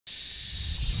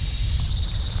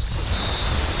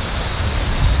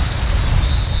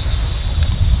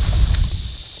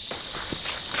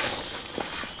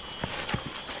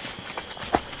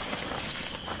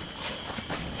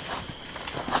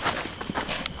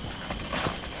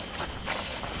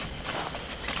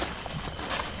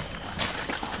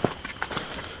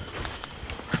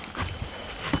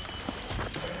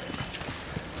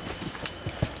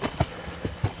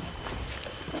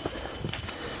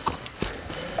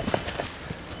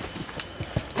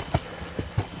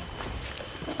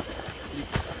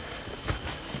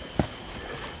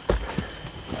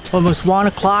almost 1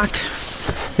 o'clock.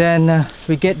 Then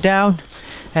we get down,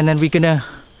 and then we're gonna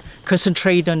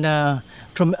concentrate on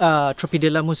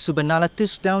Tropidelamus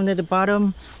subanallatus down at the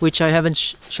bottom, which I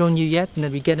haven't shown you yet. And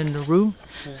then we get in the room.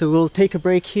 Yeah. So we'll take a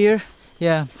break here.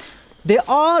 Yeah, there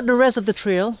are the rest of the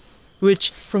trail,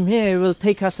 which from here will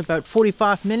take us about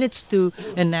 45 minutes to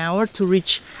an hour to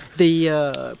reach the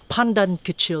Pandan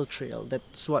Kecil Trail.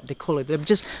 That's what they call it.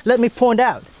 Just let me point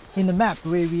out in the map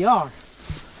where we are.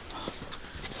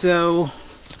 So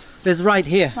it's right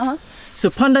here. So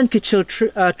Pandan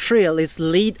Kecil Trail is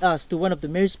lead us to one of the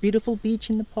most beautiful beach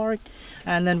in the park,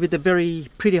 and then with a very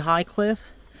pretty high cliff.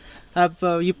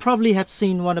 You probably have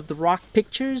seen one of the rock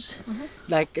pictures,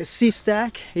 like a sea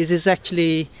stack. This is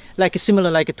actually like a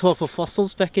similar like a 12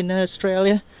 fossils back in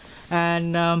Australia,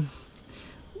 and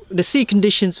the sea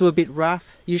conditions were a bit rough.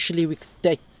 Usually we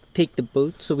could take the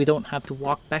boat, so we don't have to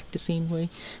walk back the same way,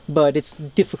 but it's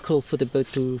difficult for the boat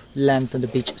to land on the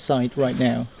beach side right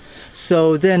now.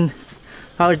 So then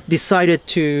I decided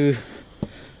to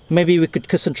maybe we could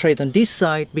concentrate on this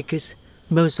side, because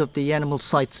most of the animal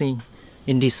sightseeing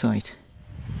in this side.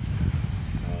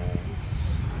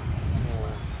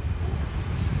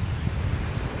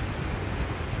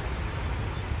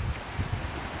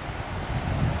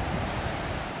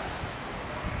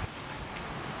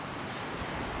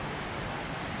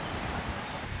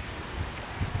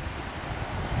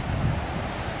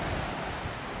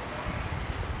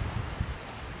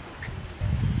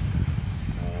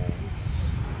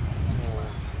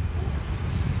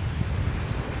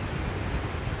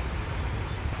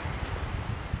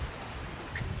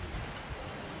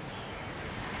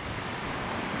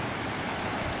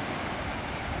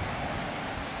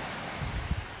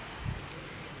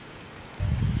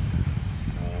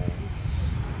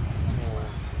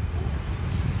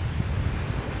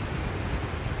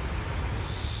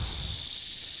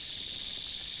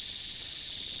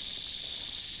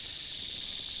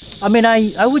 I mean,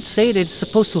 I would say that it's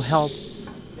supposed to help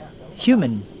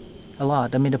human a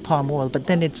lot. I mean, the palm oil, but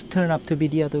then it's turned up to be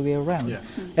the other way around. Yeah.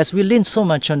 As we lean so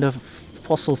much on the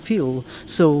fossil fuel,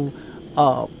 so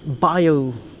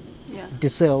bio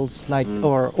diesels like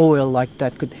or oil like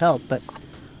that could help, but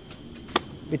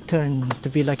it turned to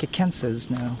be like a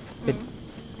cancers now,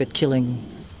 with killing.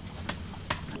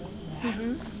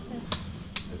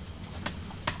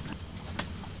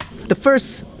 The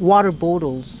first water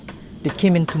bottles that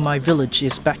came into my village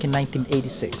is back in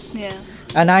 1986. Yeah.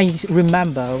 And I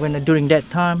remember when during that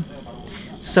time,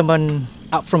 someone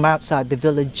out from outside the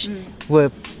village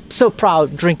were so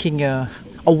proud drinking a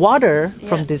water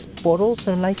from these bottles,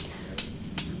 and like,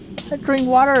 I drink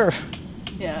water.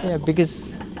 Yeah,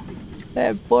 because they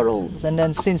have bottles. And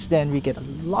then since then we get a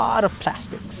lot of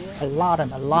plastics, a lot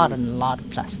and a lot and a lot of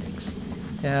plastics.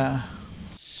 Yeah.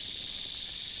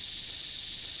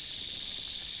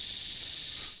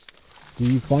 Do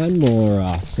you find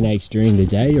more snakes during the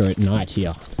day or at night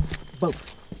here?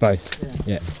 Both. Both? Yes.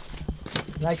 Yeah.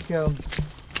 Like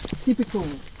typical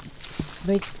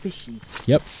snake species.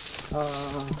 Yep.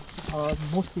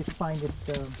 Mostly find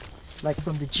it like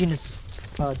from the genus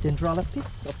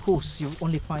Dendrolapis. Of course, you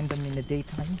only find them in the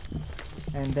daytime.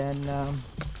 And then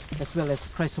as well as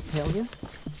Chrysopelia.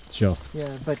 Sure.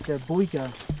 Yeah, but Boiga,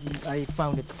 I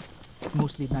found it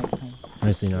mostly nighttime.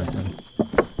 Mostly nighttime.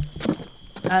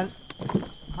 And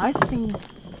I've seen,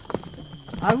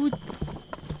 I would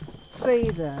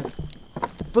say that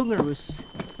Bungarus,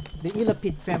 the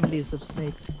Elapid families of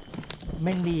snakes,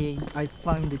 mainly I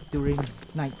found it during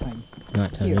nighttime.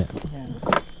 Nighttime, here.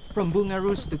 Yeah. From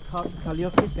Bungarus to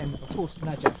Calliopis and of course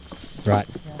Naja. Right.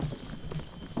 Yeah.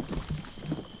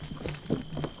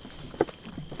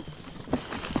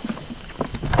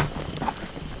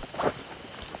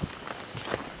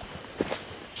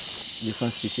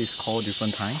 Different species call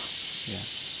different time. Yeah.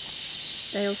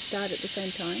 They all start at the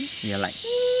same time? Yeah, like.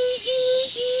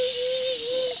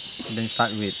 Then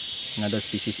start with another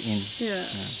species in. Yeah.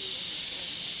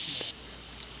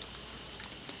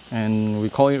 And we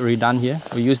call it redone here.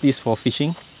 We use this for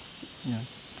fishing. Yeah.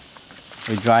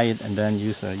 We dry it and then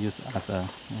use as a.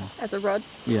 Yeah. As a rod?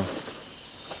 Yes.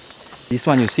 This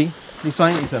one you see? This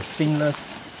one is a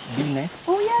stingless bee nest.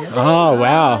 Oh yes. Yeah. Oh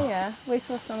wow. Oh, yeah, we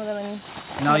saw some of them in.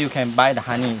 Now you can buy the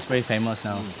honey. It's very famous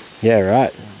now. Yeah,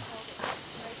 right.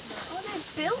 Oh,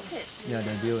 they built it. Yeah,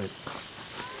 they built it.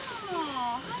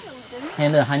 Oh, hello,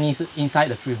 And the honey is inside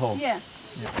the tree hole. Yeah.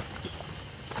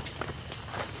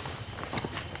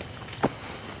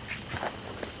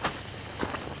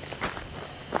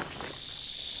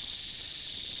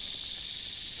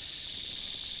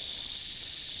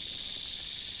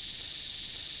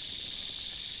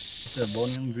 It's a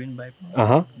Borneo green viper.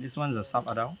 Uh-huh. This one is a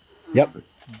sub-adult. Yep.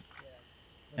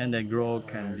 And they grow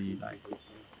can be like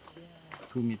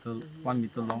 2 meter, 1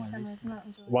 meter long at least.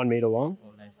 1 meter long.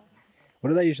 Or less. What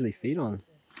do they usually feed on?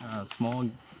 Small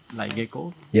like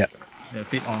gecko. Yep. They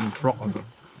feed on frog also.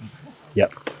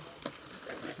 Yep.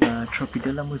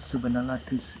 Tropidelamus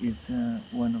subanallatus is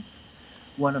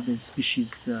one of the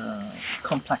species,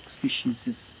 complex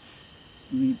species.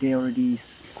 They already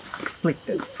split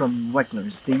it from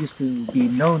wagglers. They used to be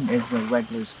known as a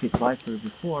waggler spit viper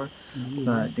before,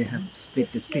 but they have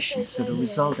split the species. So the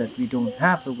result that we don't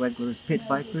have the waggler spit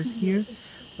vipers here,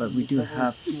 but we do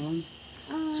have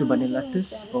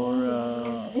subanallatus or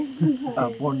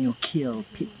Borneo keel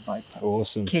pit viper.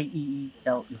 Awesome.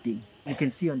 Keeled. You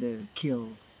can see on the keel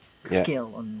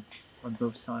scale on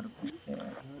both sides of it. Yeah.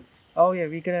 Oh yeah,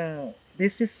 we're gonna.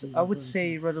 This is, I would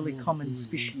say, readily common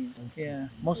species. Yeah,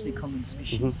 mostly common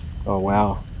species. Oh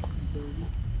wow.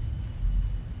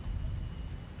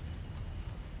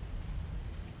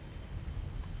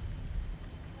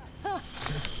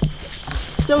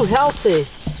 So healthy.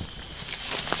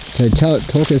 So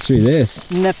talk us through this.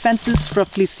 Nepenthes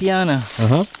rapliciana.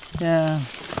 Uh-huh. Yeah.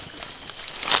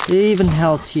 Even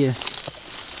healthier.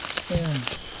 Yeah.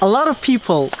 A lot of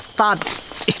people thought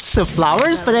it's a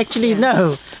flowers, but actually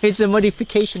no, it's a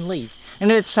modification leaf. And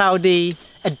that's how they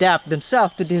adapt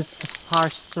themselves to this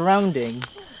harsh surrounding.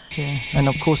 Yeah. And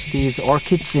of course these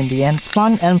orchids in the ants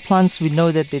plant. Ant plants, we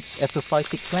know that it's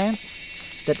epiphytic plants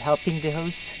that helping the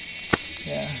host.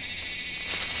 Yeah.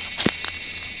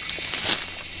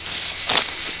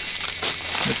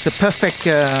 It's a perfect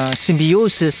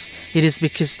symbiosis. It is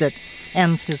because that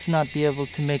ants is not be able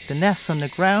to make the nest on the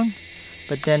ground,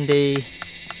 but then they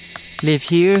live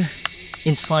here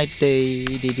inside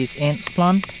this ants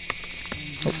plant.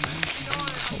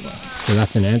 So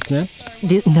that's an ant's nest?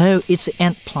 No, it's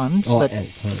ant plants. Oh, but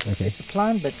ant plant, okay. it's a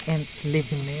plant, but ants live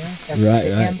in there. As Right,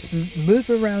 the right. ants move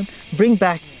around, bring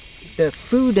back the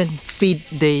food and feed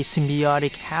the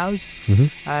symbiotic house,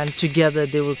 and together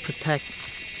they will protect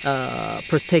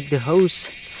the host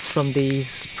from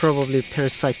these probably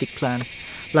parasitic plant.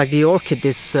 Like the orchid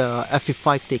is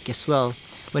epiphytic as well.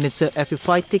 When it's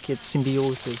epiphytic, it's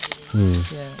symbiosis.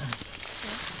 Yeah.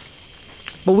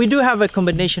 But we do have a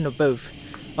combination of both,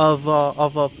 of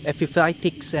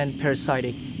epiphytics and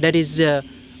parasitic. That is a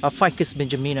Ficus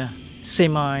benjamina,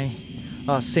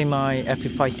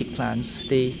 semi-epiphytic plants.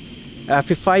 The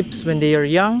epiphytes, when they are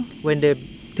young, when they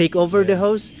take over the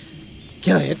host,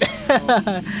 kill it.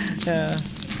 Yeah.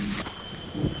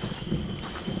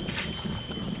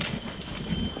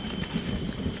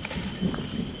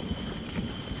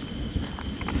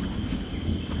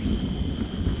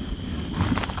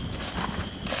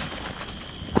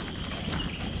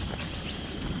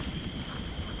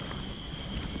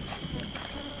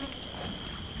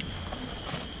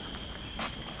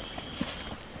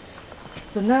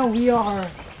 So now we are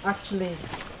actually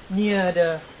near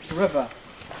the river,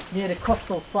 near the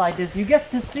coastal side. As you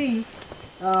get to see,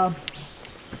 the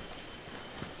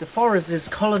forest is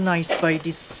colonized by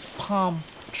these palm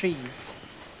trees.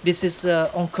 This is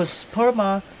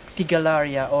Onchosperma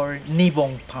tigalaria, or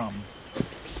nibong palm.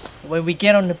 When we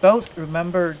get on the boat,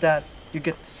 remember that you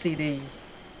get to see the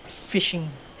fishing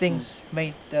things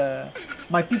made.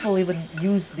 My people even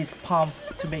use this palm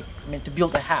to to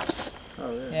build a house.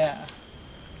 Oh, Yeah.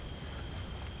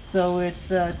 So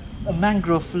it's a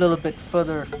mangrove a little bit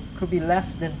further, could be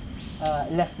less than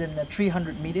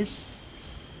 300 meters.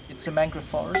 It's a mangrove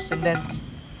forest, and then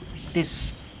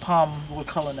this palm will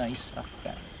colonize after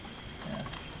that. Yeah.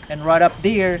 And right up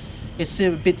there, it's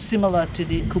a bit similar to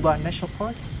the Kubah National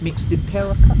Park, mixed with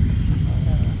paracup.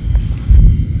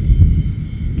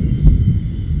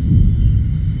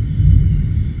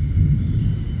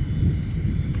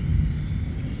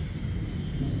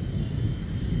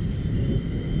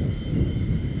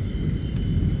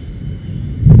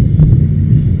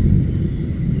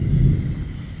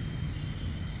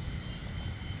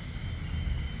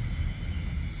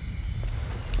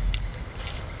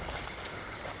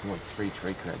 I want 3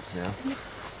 tree crabs now.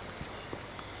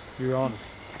 You're on.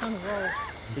 On a roll.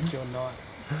 Think you're not.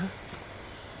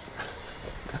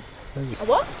 A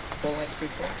what? 4 line, 3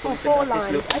 crabs. Oh, 4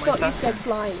 line. I thought you said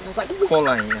flying. I was like, ooh, 4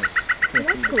 line, yes. You can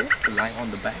That's see cool. the line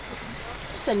on the back or something.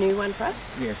 that's a new one for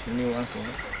us. Yes, the new one for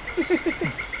us.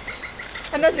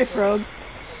 Another frog.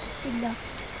 Good enough.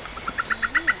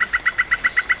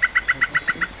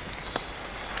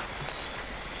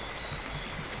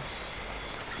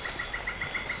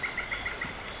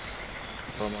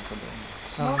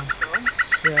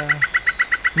 Yeah.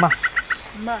 Musk.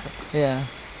 Musk. Yeah.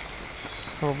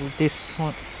 Probably this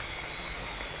one.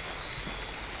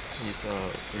 is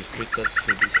restricted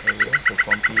to this area, the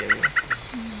swampy area,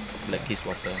 blackish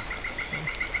water.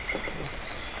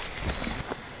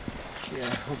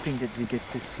 Yeah, hoping that we get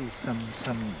to see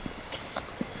some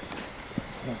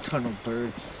nocturnal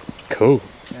birds Cool.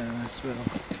 as well.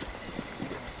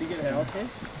 Do you get an okay?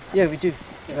 Yeah, we do.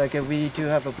 Like we do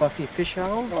have a buffy fish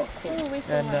owl, Oh, we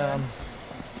saw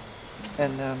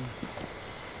and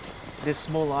this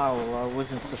small owl. I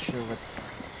wasn't so sure what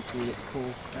we get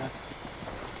cool.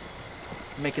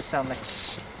 Make it sound like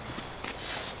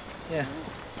yeah.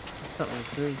 That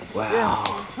was really Wow.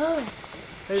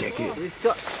 Check it. It's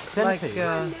got centipede.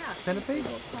 Like centipede?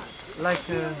 Like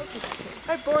a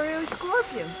Borneo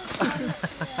scorpion.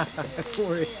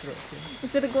 forest scorpion.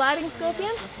 Is it a gliding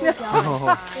scorpion?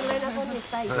 Oh. They land up on your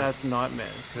face. That's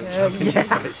nightmares.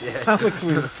 Yeah. How would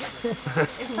we?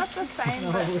 It's not the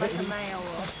same, but like a male.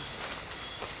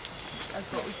 That's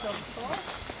what we saw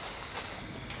before.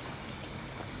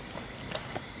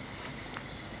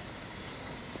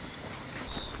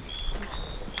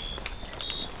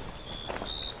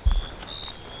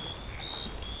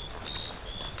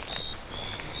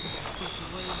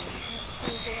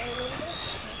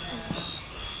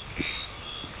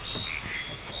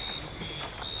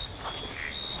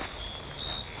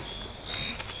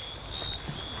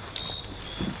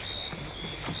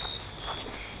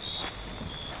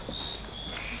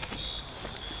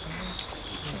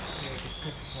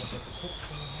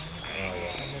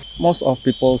 Most of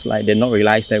people like they not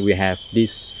realize that we have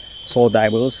this so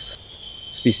diverse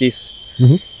species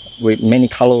with many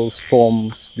colors,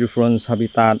 forms, different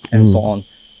habitat, and so on.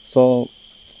 So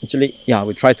actually, yeah,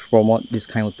 we try to promote this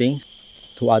kind of things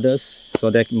to others so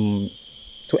that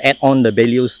to add on the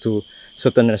values to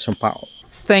certain national park.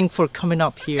 Thanks for coming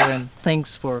up here, and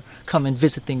thanks for coming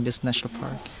visiting this national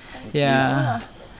park. Yeah.